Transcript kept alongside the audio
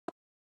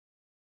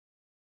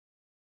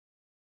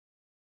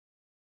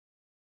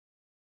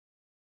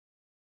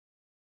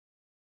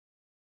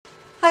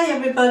Hi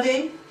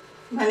everybody,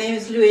 my name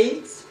is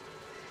Louise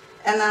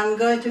and I'm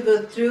going to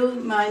go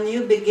through my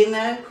new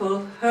beginner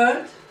called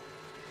Heard,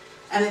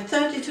 and it's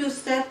 32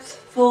 steps,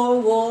 4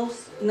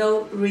 walls,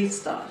 no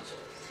restart.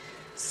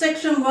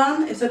 Section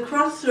 1 is a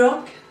cross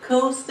rock,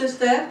 coaster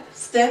step,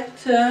 step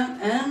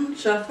turn and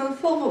shuffle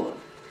forward.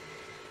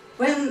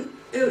 When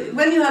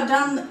you have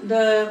done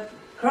the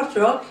cross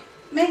rock,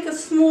 make a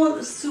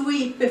small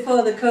sweep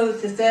before the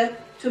coaster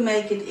step to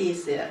make it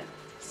easier.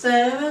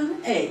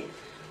 7, 8,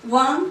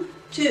 1,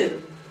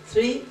 2,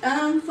 3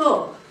 and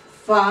 4,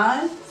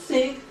 5,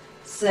 6,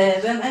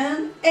 7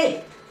 and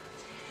 8.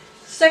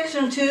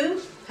 Section 2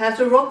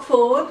 has a rock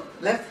forward,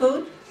 left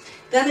foot,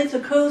 then it's a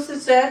coaster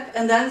step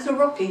and then it's a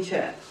rocking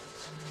chair.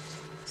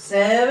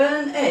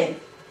 7, 8,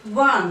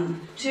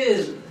 1,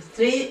 2,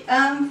 3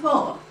 and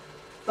 4,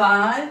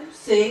 5,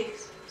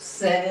 6,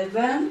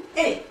 7,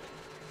 8.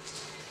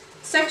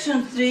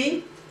 Section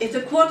 3 is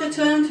a quarter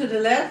turn to the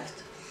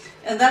left,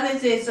 and then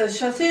it is a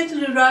chassé to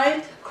the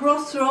right,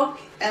 cross rock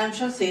and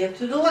chassé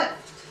to the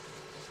left.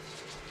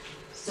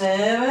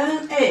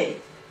 7,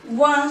 8,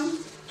 1,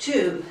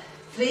 2,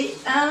 3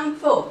 and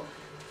 4,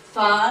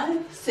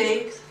 5,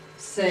 6,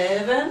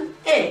 7,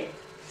 8.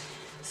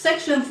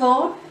 Section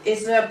 4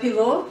 is a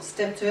pivot,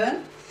 step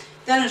turn,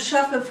 then a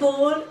shuffle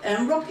forward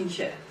and rocking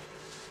chair.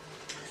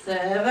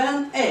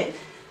 7, 8,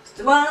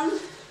 1,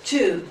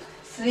 2,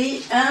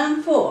 3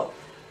 and 4,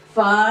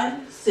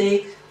 5,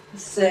 6,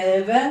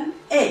 7,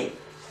 8.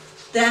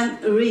 Then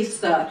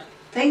restart.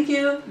 Thank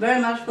you very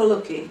much for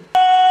looking.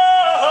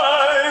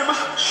 I'm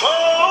so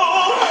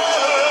hurt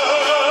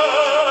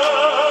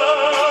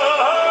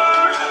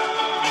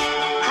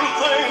to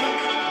think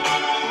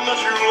that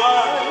you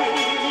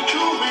lied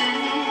to me.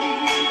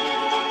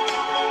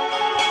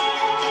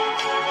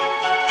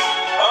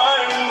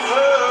 I'm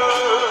hurt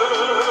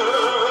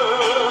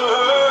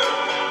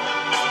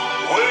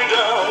way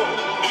down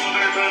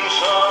deep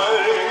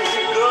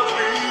inside of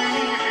me.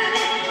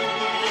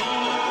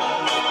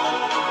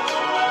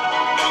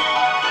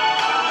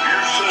 You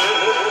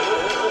said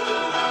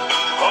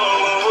our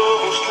love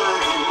was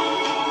true,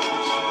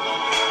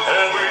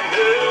 and we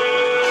never,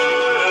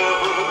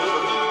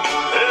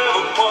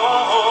 ever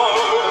part.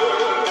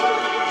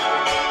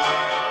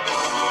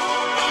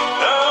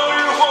 Now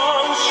you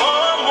want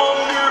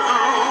someone new,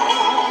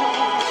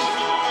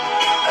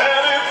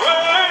 and it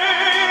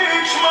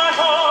breaks my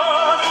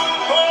heart.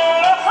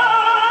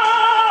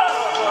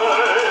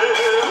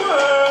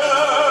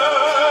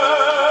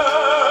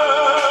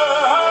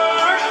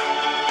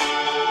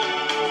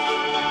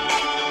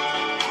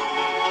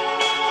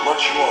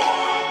 Much more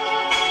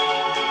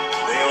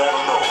than you'll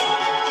ever know.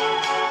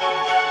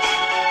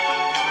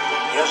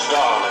 Yes,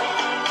 darling,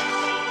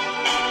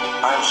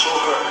 I'm so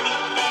hurt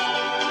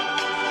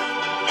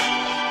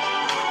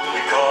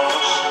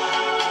because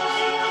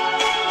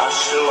I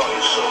still love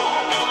you so.